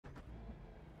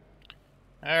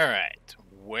Alright,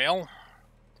 well,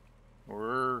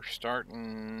 we're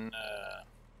starting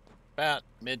about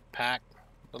mid-pack,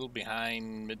 a little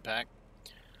behind mid-pack.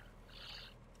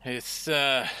 It's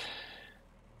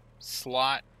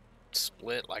slot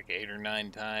split like 8 or 9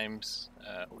 times.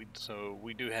 So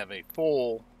we do have a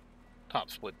full top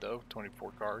split though,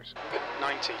 24 cars.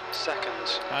 90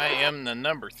 seconds. I am the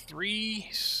number 3,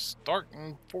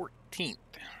 starting 14th.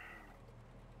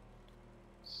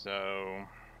 So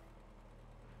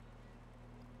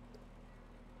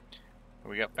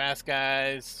we got fast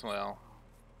guys, well,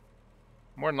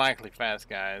 more than likely fast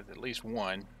guys, at least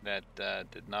one that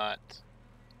did not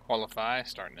qualify,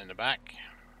 starting in the back.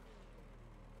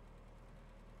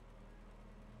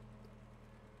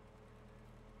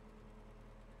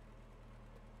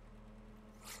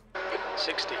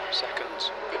 $60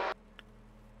 seconds.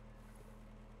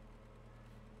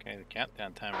 Okay, the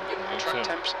countdown timer. Track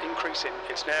temps increasing.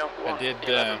 It's now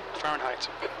 1:11 Fahrenheit.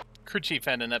 Crew chief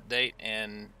had an update,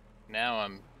 and now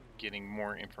I'm getting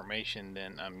more information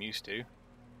than I'm used to.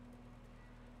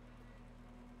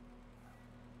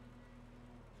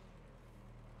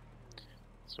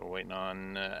 So waiting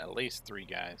on at least 3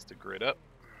 guys to grid up.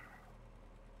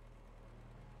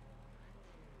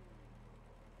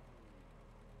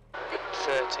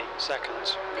 $30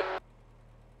 seconds.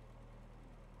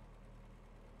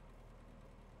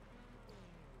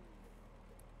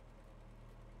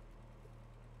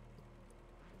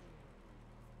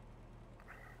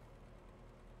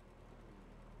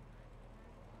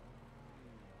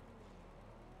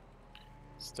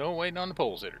 Still waiting on the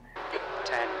pole sitter.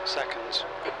 10 seconds.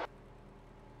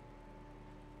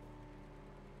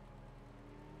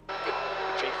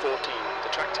 V14. The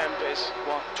track temp is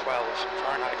 112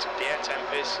 Fahrenheit. The air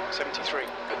temp is 73.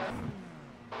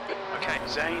 Okay,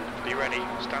 Zane, be ready.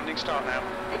 Standing start now.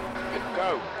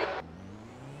 Go.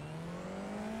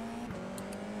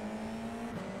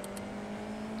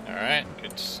 Alright,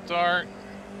 good start.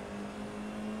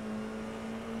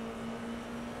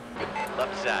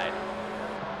 Left side.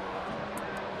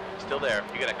 Still there.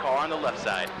 You got a car on the left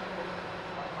side.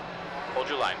 Hold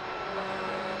your line.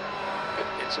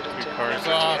 Incident in the cars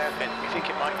empty off. hairpin. We think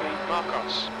it might be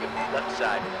Marcos. Left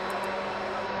side.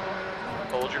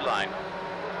 Hold your line.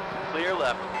 Clear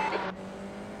left.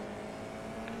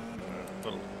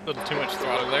 Little too much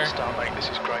throttle there. Start, mate. This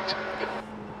is great.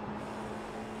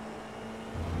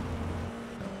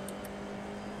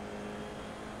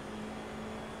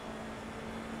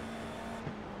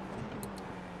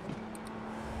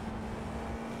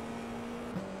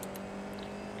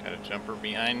 Got a jumper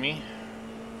behind me.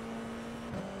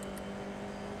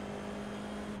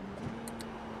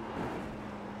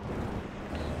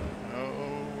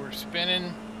 Oh, we're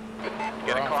spinning. You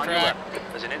got a car on your track.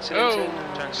 left. There's an incident in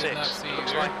turn did not 6. see you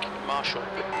Looks there. like Marshall.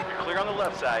 You're clear on the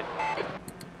left side.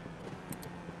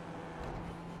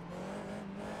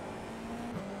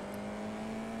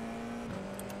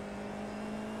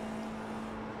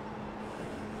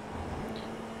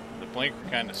 The blinker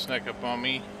kind of snuck up on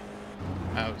me.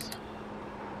 I was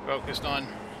focused on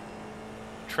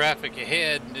traffic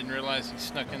ahead and didn't realize he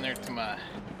snuck in there to my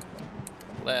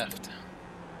left.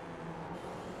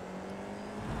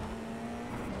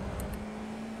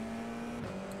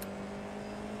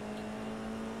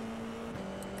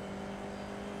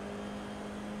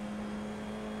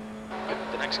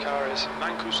 The next car is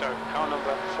Mancuso, car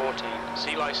number 14.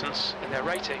 C license, and their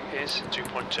rating is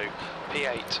 2.2.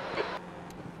 P8.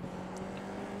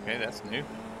 Okay, that's new.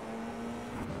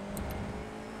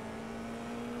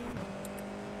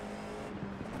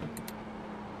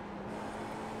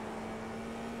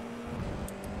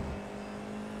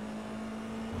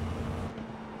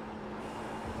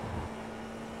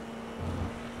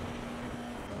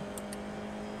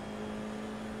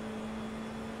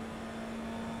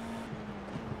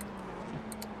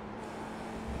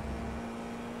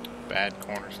 Bad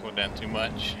corner, slowed down too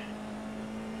much.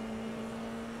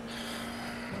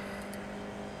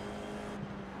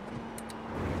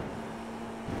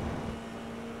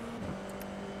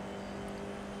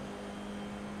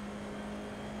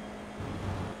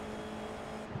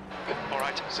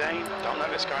 Alright, Zane, don't let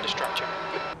this guy distract you.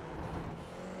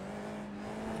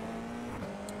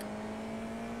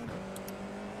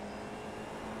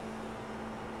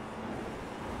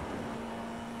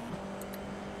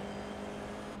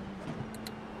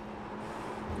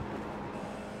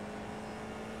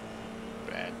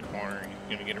 Bad corner,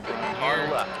 he's gonna get a run Car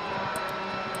here. left.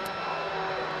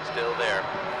 Still there.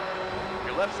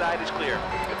 Your left side is clear.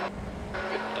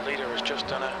 The leader has just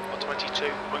done a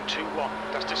 22.21.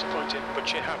 That's disappointing, but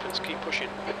shit happens. Keep pushing.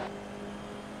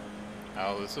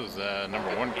 Oh, this was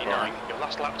number 1 car. P9, your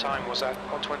last lap time was at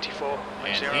 1:24.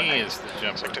 And he is the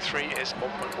jumper. Sector 3 is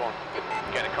 1.1.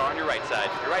 You got a car on your right side.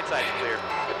 Your right side's clear.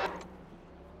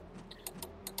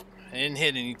 I didn't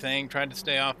hit anything, tried to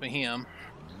stay off of him.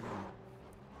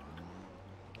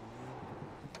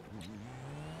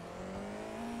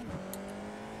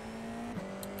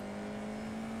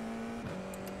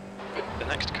 The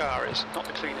next car is not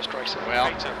the cleanest racer.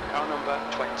 Well. Later, car number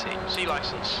 20, C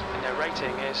license, and their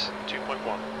rating is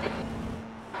 2.1.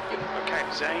 Okay,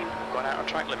 Zane, gone out on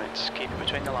track limits. Keep it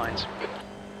between the lines.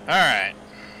 Alright.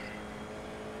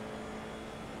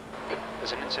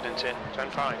 There's an incident in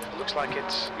turn 5. Looks like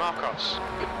it's Marcos.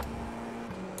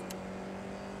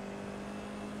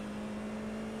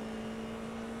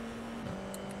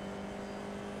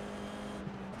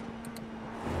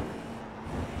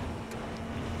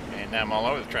 And now I'm all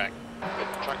over the track.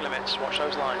 Track limits, watch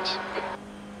those lines.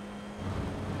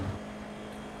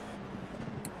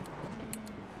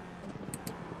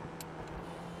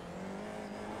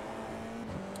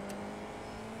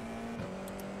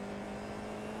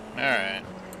 Alright.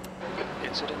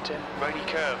 Incident in Rainy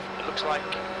Curve. It looks like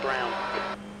brown.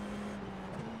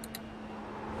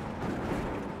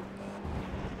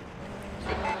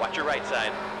 Watch your right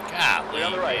side. Golly,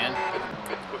 on the right. man.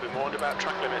 We've been warned about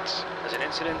track limits. There's an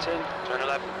incident in turn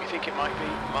 11. We think it might be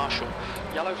Marshall.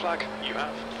 Yellow flag. You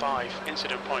have 5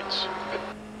 incident points.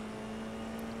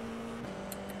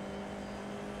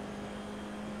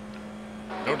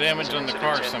 No damage on the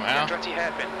car somehow. Andretti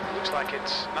hairpin. Looks like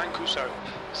it's Mancuso,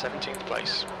 17th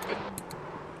place.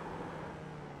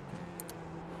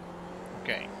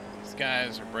 Okay, these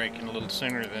guys are braking a little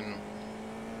sooner than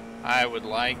I would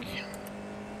like.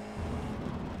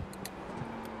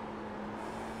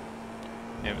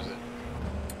 It was a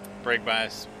brake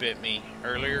bias bit me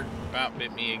earlier, about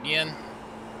bit me again.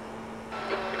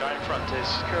 The guy in front is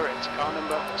Current, car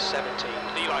number 17,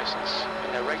 D license,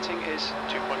 and their rating is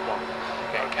 2.1.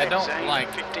 Okay, I don't Zane,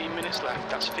 like 15 minutes left,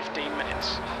 that's 15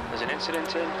 minutes. There's an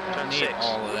incident in I turn need 6.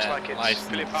 all of Looks that like it's license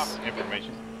Philip Harper.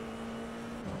 information.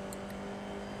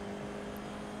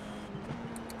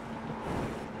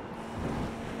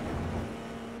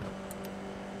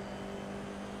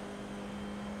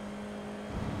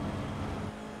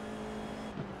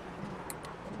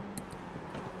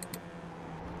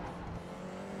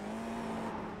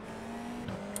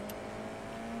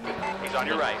 He's on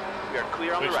your right. We are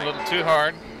clear on the Pushed right. a little too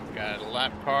hard. Got a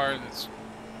lap car that's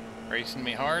racing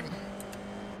me hard.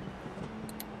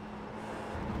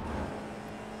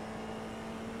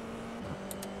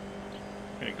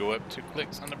 Gonna go up 2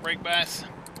 clicks on the brake bias.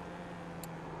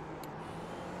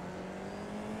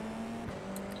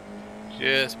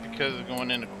 Just because of going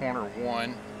into corner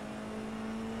 1.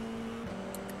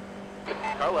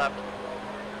 Car left.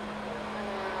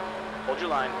 Hold your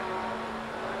line.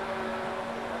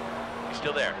 He's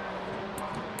still there.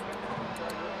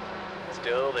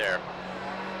 Still there.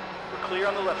 We're clear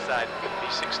on the left side.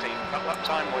 B16. That lap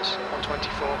time was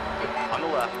 1:24. On the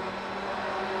left.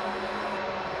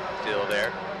 Still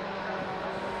there.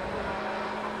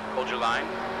 Hold your line.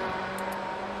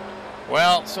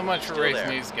 Well, so much for Still racing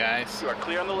there. these guys. You are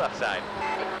clear on the left side.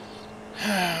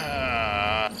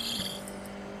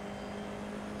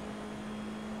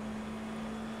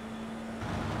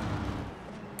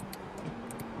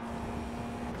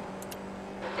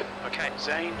 Okay,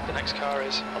 Zane, the next car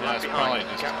is a Yeah, lap it's behind. probably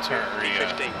just Gap a to turn,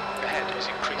 B15. Ahead is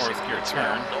increasing. fourth gear It's turn.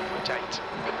 now 0.8.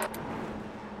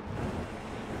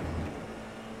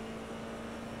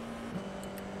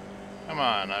 Come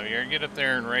on, Javier, get up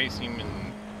there and race him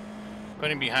and put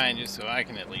him behind you so I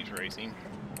can at least race him.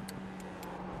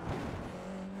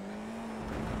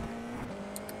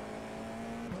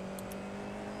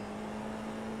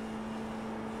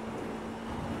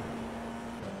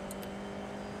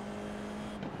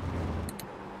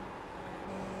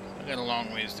 I got a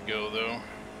long ways to go though.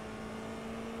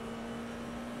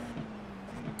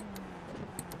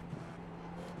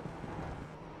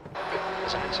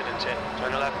 There's an incident in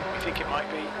turn 11. We think it might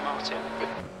be Martin.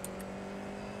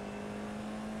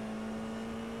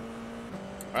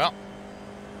 Well,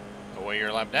 away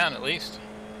your lap down at least.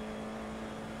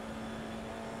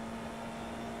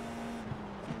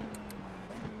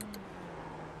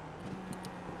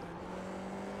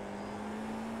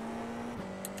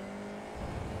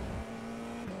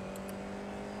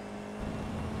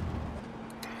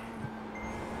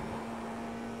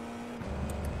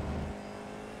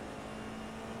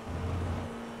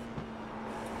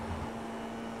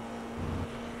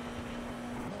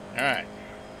 Alright.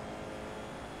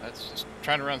 Let's just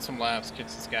try to run some laps, get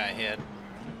this guy ahead.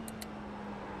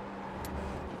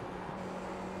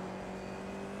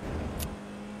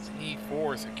 See if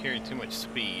fourth, I carried too much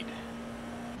speed.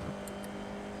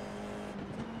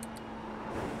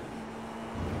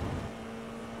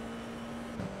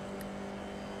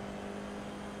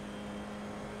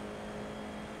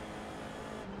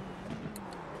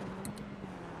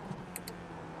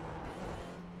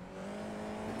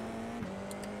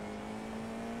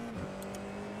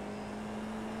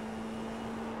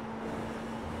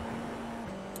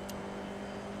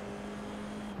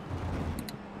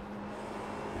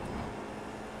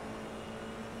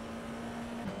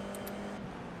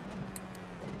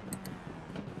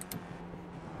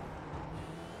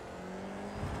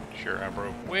 Sure, I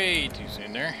broke way too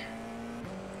soon there.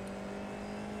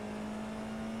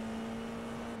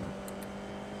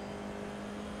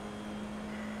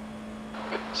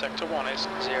 Sector 1 is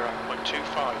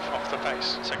 0.25 off the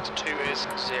pace. Sector 2 is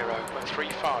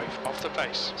 0.35 off the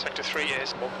pace. Sector 3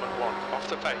 is 1.1 off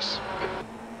the pace.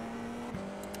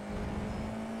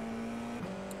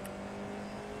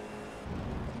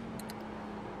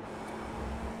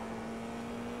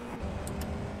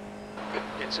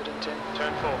 Incident in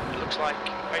turn 4. It looks like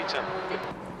Peyton.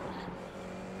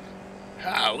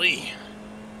 Golly.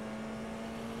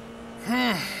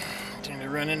 Time to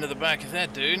run into the back of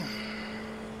that dude.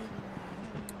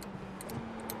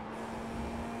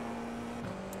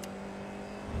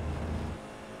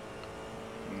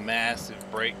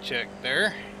 Massive brake check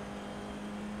there.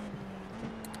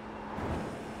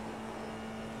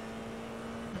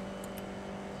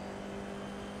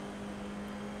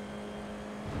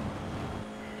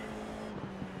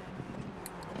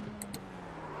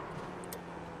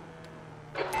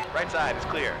 Right side is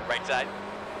clear. Right side.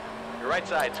 Your right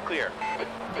side's clear.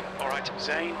 Alright,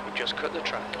 Zane, we've just cut the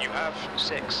track. You have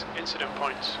 6 incident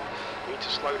points. You need to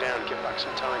slow down, give back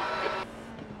some time.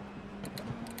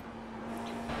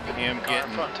 Him Car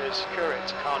getting in front is Currit,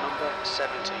 car number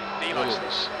 17. The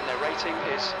license, and their rating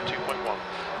is 2.1.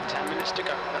 10 minutes to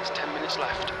go. That's 10 minutes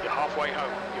left. You're halfway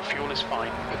home. Your fuel is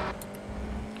fine.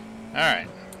 Alright.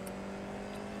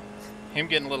 Him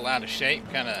getting a little out of shape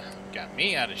kind of got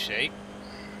me out of shape.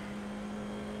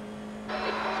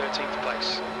 13th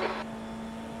place.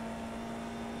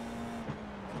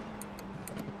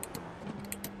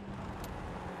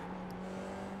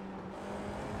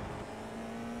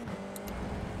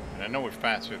 But I know we're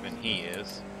faster than he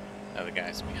is. Now the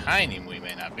guys behind him we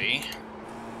may not be.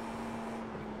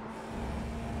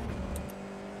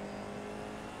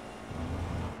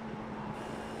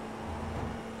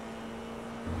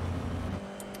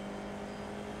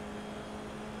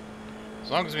 As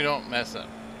long as we don't mess up.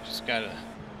 Just gotta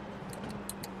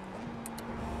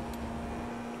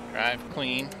drive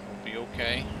clean, we'll be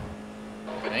okay.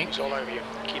 I think. It's all over you.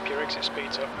 Keep your exit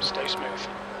speeds up, stay smooth.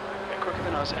 Get quicker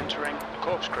than us entering the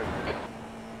corkscrew.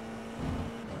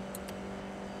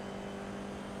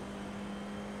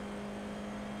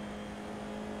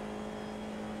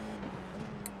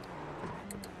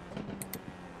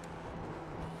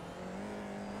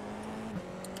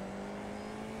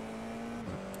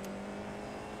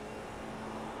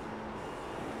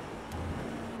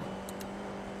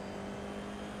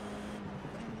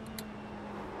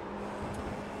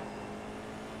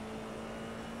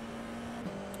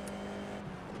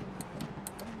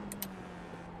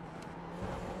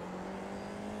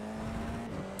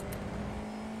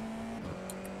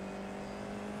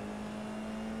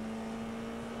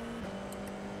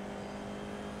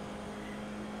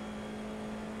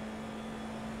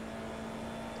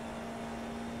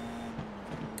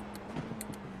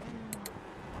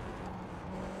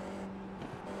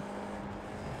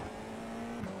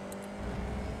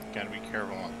 Gotta be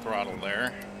careful on throttle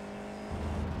there.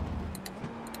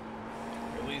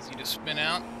 Real easy to spin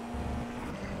out.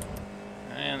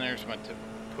 And there's my tip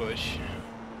push.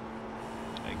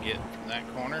 I get from that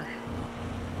corner.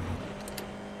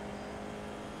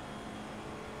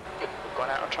 We've gone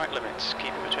out of track limits.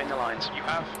 Keep it between the lines. You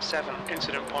have 7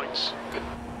 incident points.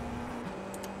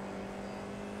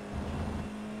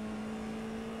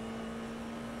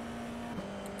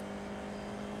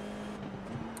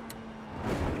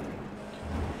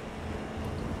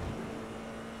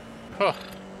 Huh.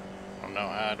 Oh no,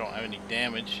 I don't have any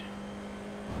damage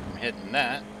from hitting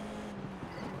that.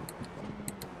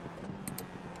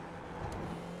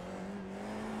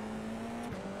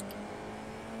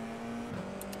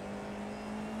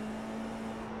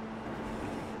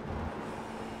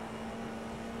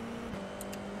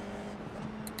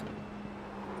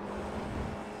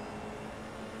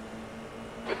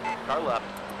 Car left.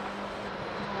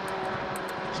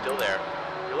 Still there.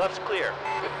 Your left's clear.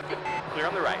 Clear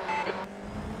on the right.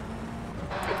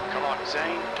 Come on,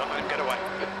 Zane. Don't let him get away.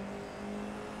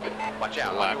 Watch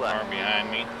out. Black On your car left.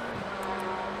 behind me.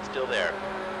 still there.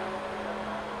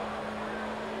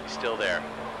 He's still there.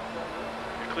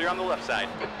 You're clear on the left side.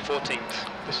 14th.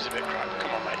 This is a bit crap.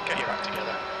 Come on, mate. Get your act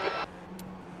together.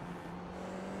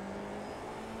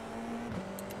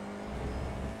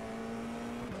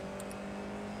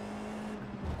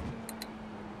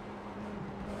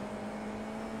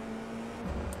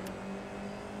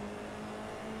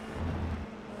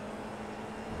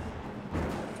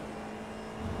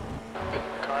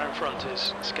 Car in front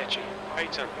is sketchy.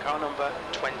 Peyton, car number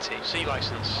 20, C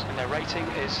license, and their rating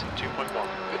is 2.1.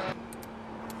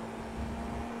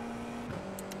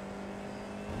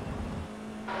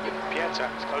 Pieta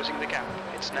is closing the gap.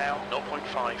 It's now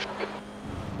 0.5.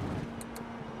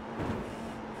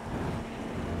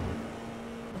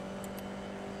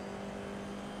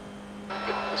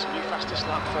 There's a new fastest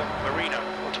lap for Marino,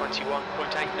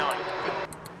 121.89.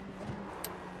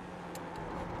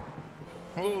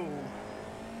 Whoa.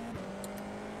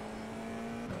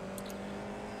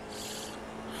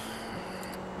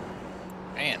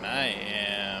 Man, I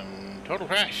am total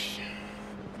crash.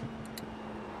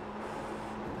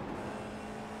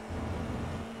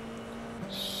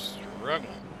 Struggling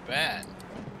bad.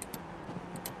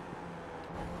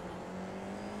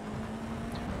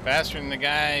 Faster than the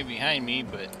guy behind me,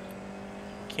 but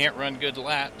can't run good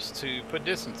laps to put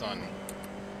distance on me.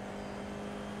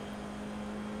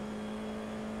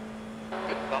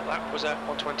 That lap was at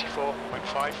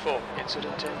 124.54.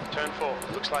 Incident in turn 4.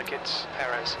 Looks like it's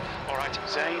Perez. Alright,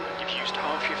 Zane, you've used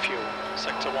half your fuel.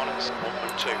 Sector 1 is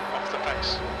 1.2 off the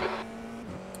pace.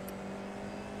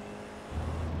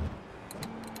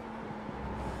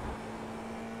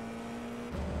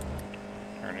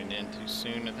 Turning in too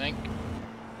soon, I think.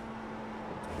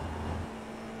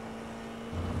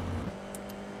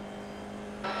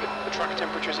 The track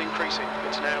temperature is increasing.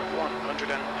 It's now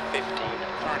 115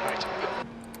 Fahrenheit.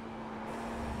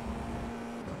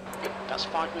 That's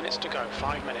 5 minutes to go.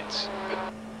 5 minutes.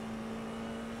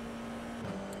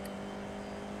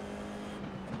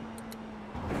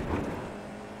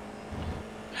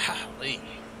 Golly.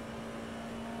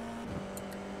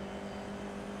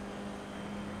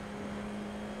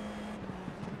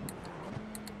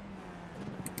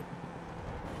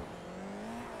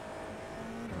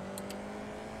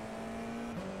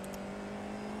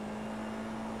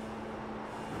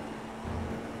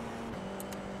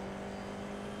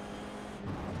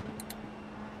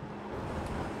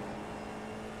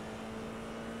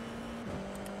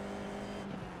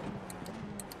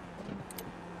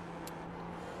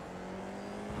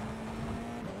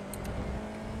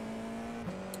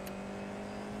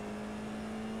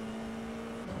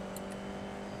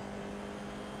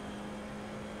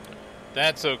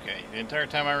 That's okay. The entire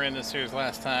time I ran this series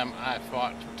last time, I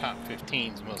fought for top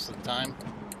 15s most of the time.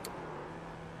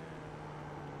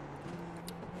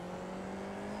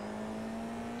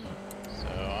 So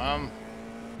I'm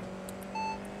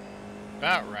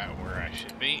about right where I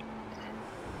should be.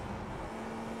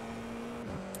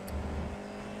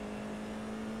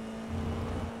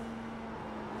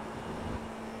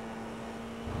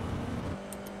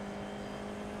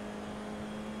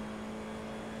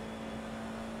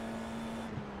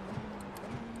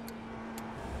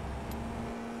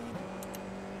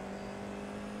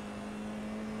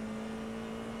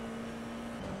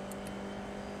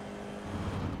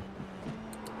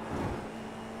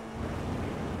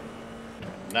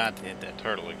 Not to hit that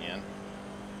turtle again.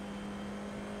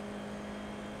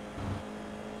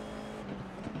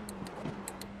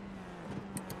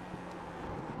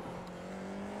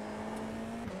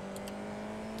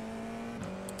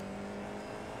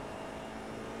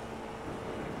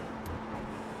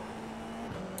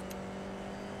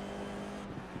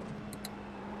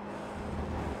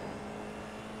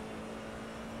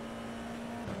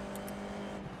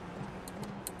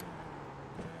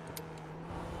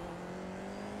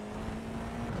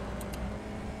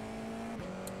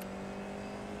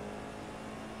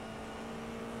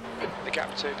 The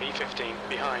gap to P15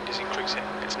 behind is increasing.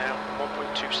 It's now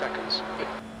 1.2 seconds.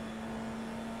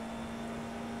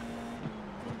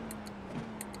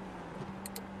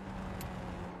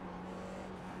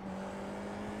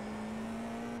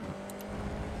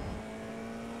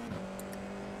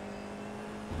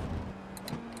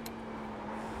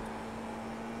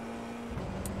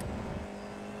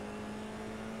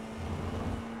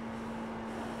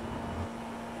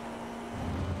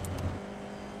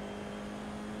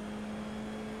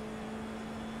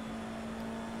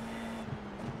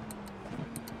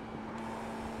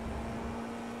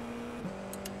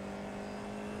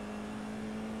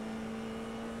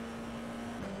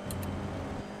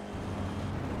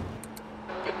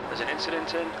 There's an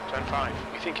incident in turn 5.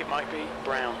 We think it might be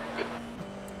Brown.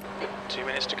 2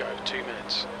 minutes to go, 2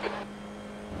 minutes.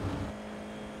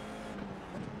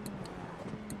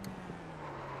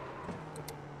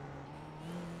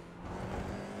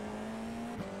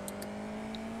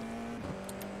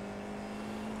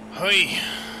 Hoi!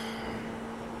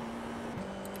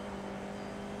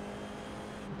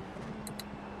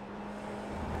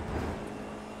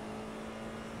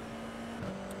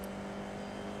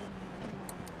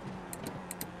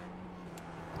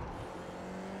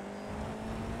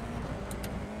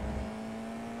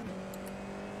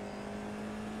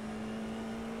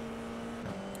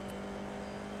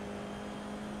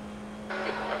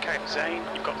 Okay, Zane,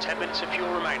 you've got 10 minutes of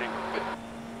fuel remaining.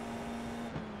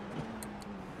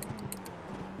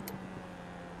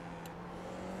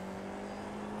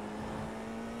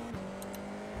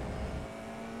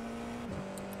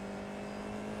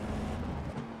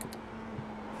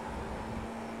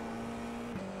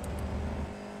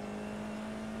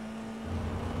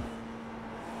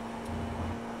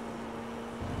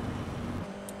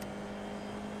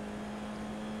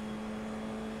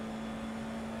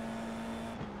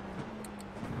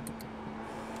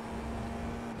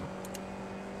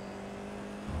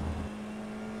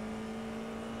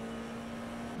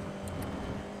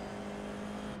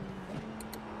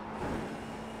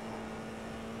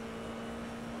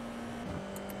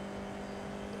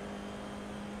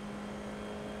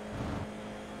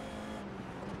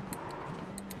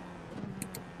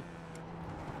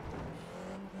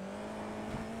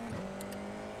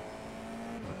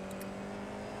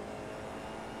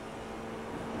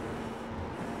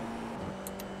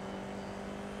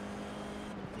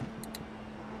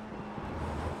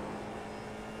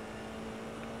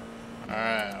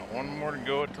 Alright, one more to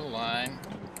go at the line.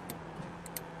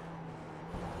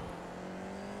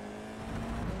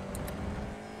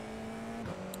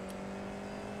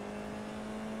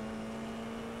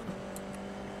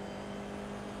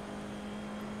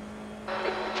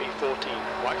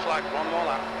 V14, white flag, one more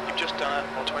lap. You've just done it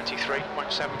on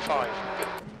 23.75.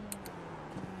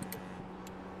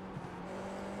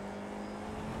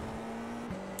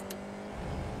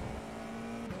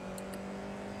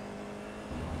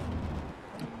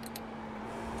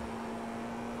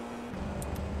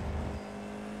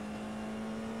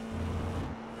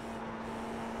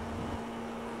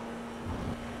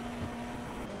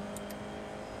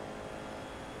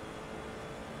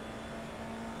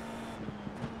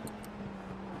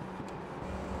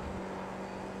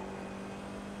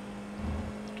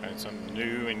 Trying something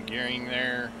new in gearing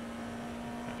there.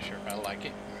 Not sure if I like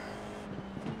it.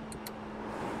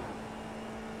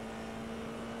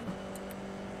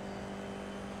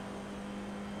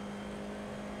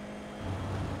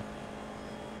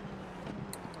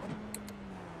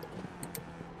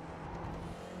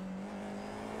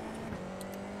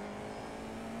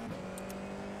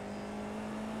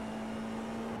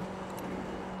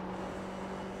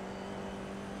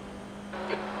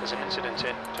 There's an incident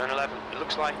in turn 11. It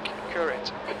looks like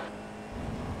Curate.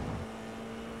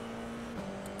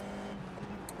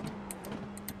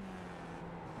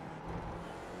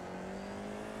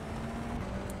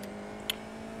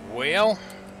 Well,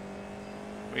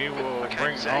 we will Okay,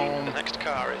 bring Zane, home the next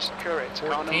car is Curate,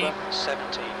 car 14. number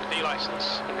 17. The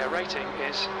license, and their rating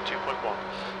is 2.1.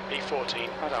 B14,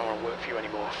 I don't want to work for you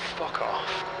anymore. Fuck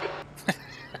off.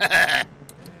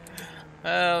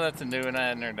 Oh, that's a new one. I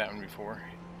hadn't heard that one before.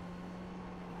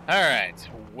 Alright,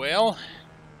 well.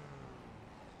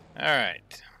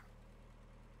 Alright.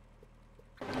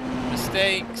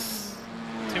 Mistakes.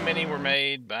 Too many were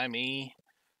made by me.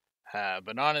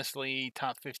 But honestly,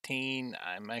 top 15,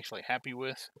 I'm actually happy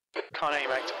with. Can't aim,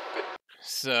 mate.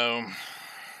 So,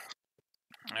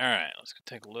 alright, let's go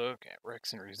take a look at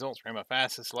wrecks and results. Ran my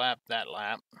fastest lap that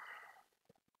lap,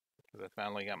 because I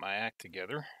finally got my act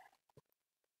together.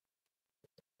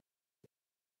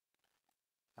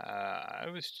 I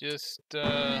was just,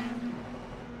 I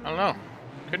don't know,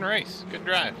 couldn't race, couldn't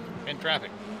drive, in traffic.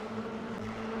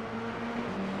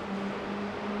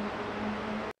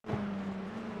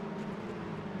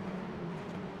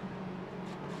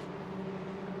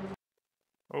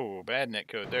 Oh, bad net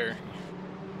code there.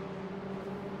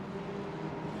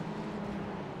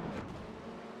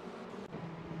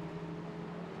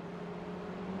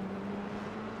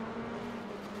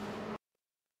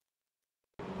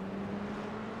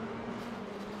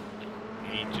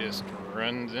 He just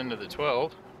runs into the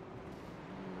 12.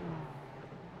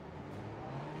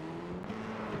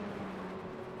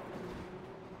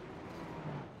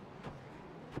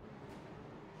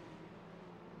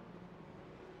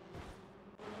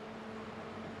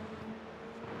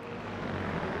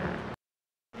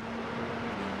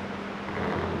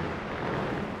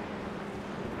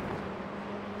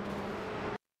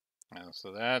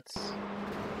 So that's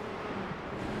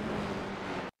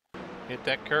hit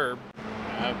that curb.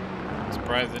 I'm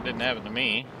surprised it didn't happen to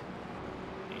me.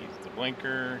 He's the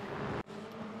blinker.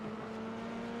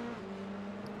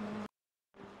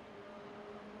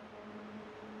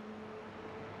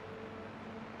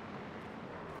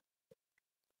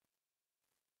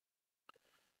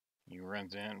 He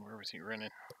runs in. Where was he running?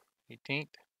 18th?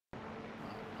 Oh,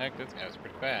 heck, this guy's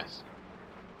pretty fast.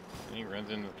 And he runs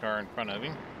into the car in front of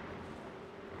him.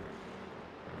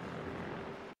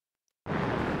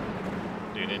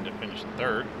 Dude ended up finishing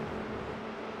third.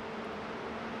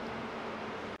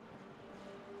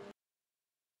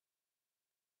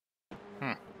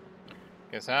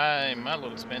 Guess my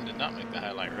little spin did not make the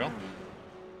highlight reel.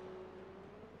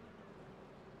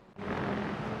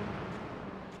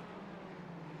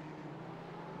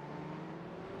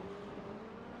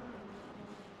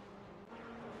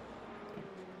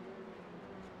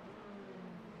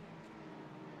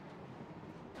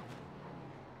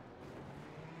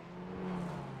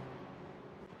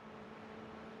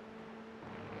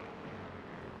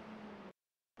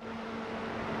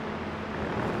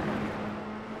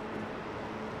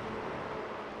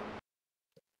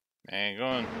 And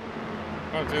going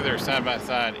through there side by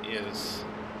side is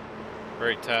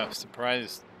very tough.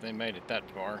 Surprised they made it that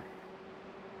far.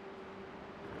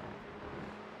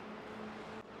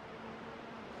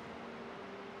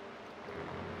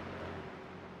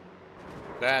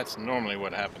 That's normally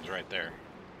what happens right there.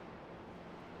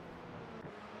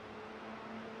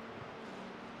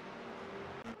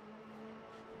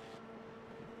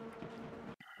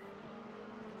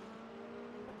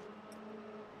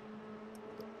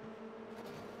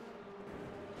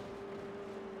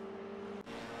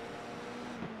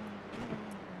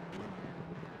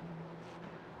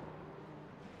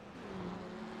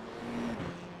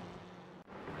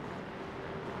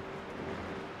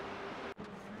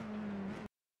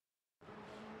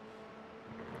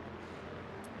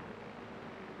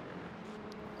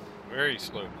 Very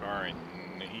slow car,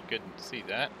 and he couldn't see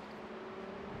that.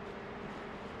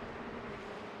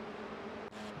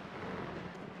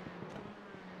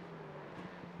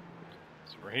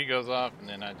 So where he goes off, and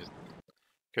then I just,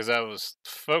 because I was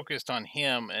focused on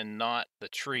him and not the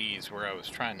trees where I was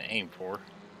trying to aim for.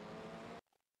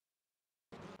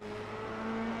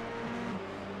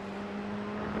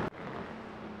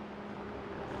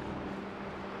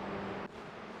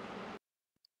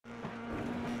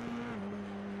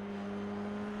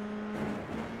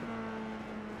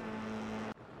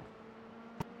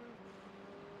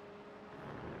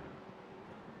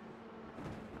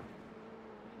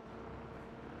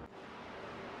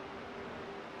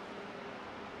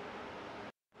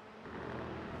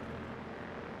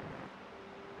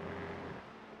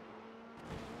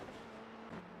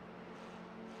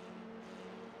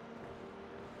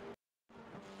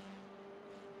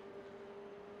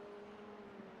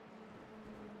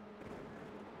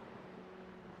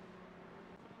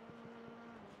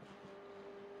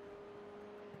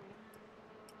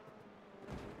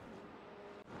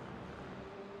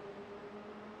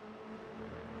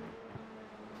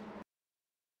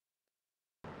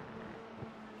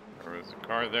 There was a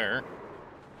car there.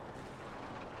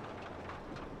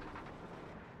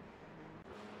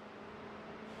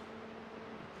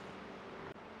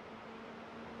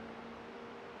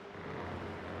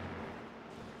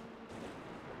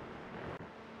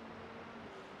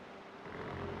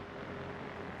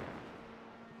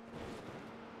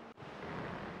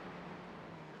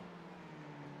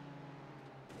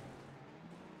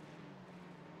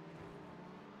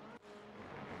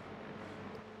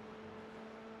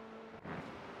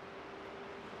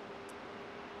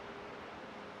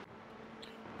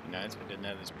 Nice, we didn't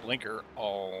have this blinker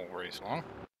all race long.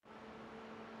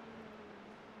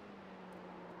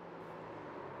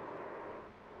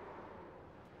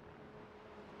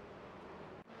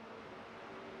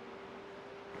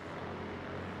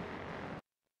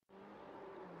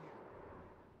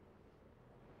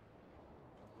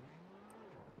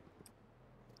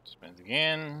 Spins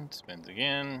again, spins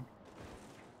again.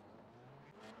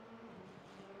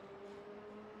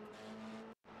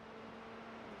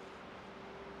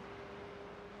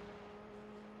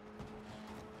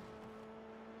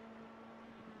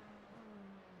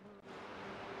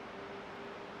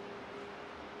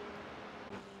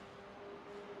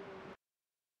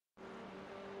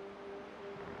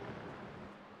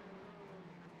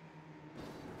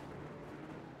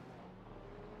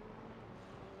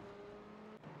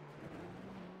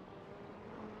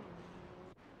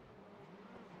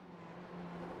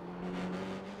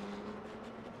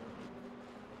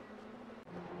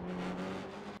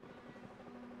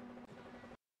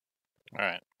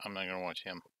 Alright, I'm not going to watch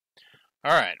him.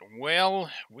 Alright,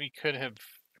 well, we could have...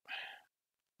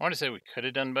 I want to say we could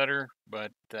have done better,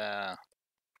 but I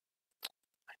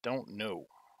don't know.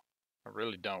 I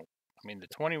really don't. I mean, the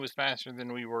 20 was faster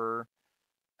than we were.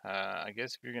 I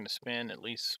guess if you're going to spin, at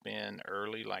least spin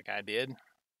early like I did.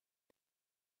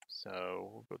 So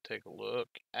we'll go take a look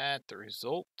at the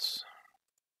results.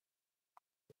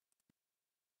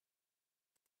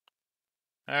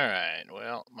 Alright,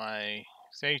 well, my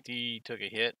safety took a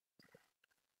hit.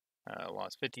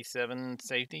 Lost 57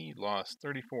 safety, lost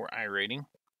 34 iRating,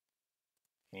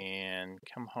 and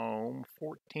come home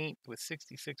 14th with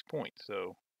 66 points.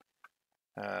 So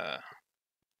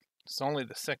it's only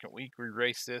the second week we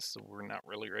raced this, so we're not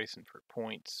really racing for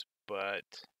points, but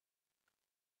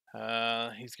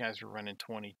these guys are running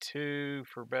 22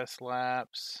 for best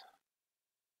laps.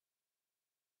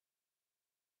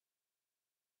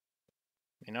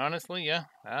 And honestly, yeah,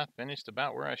 I finished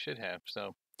about where I should have.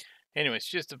 So anyway, it's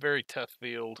just a very tough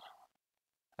field.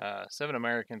 7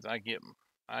 Americans, I get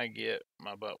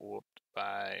my butt whooped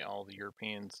by all the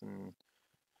Europeans and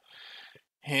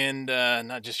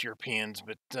not just Europeans,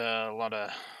 but a lot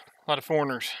of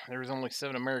foreigners. There was only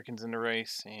 7 Americans in the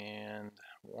race, and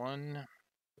I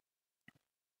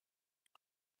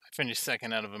finished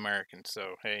second out of Americans.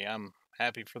 So hey, I'm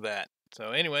happy for that. So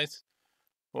anyways,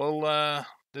 well,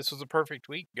 this was a perfect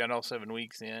week. Got all 7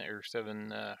 weeks in, or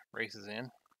 7 races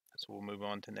in. So we'll move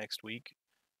on to next week.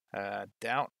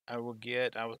 Doubt I will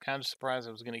get. I was kind of surprised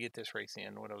I was going to get this race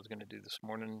in. What I was going to do this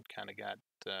morning kind of got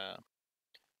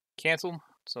canceled,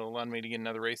 so allowed me to get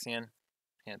another race in.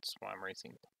 Hence why I'm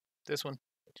racing this one.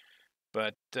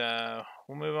 But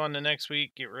we'll move on to next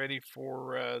week. Get ready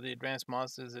for the advanced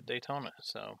Mazdas at Daytona.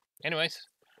 So, anyways,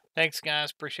 thanks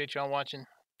guys. Appreciate y'all watching.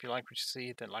 If you like what you see,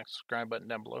 hit that like, subscribe button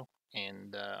down below,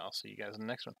 and I'll see you guys in the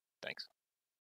next one. Thanks.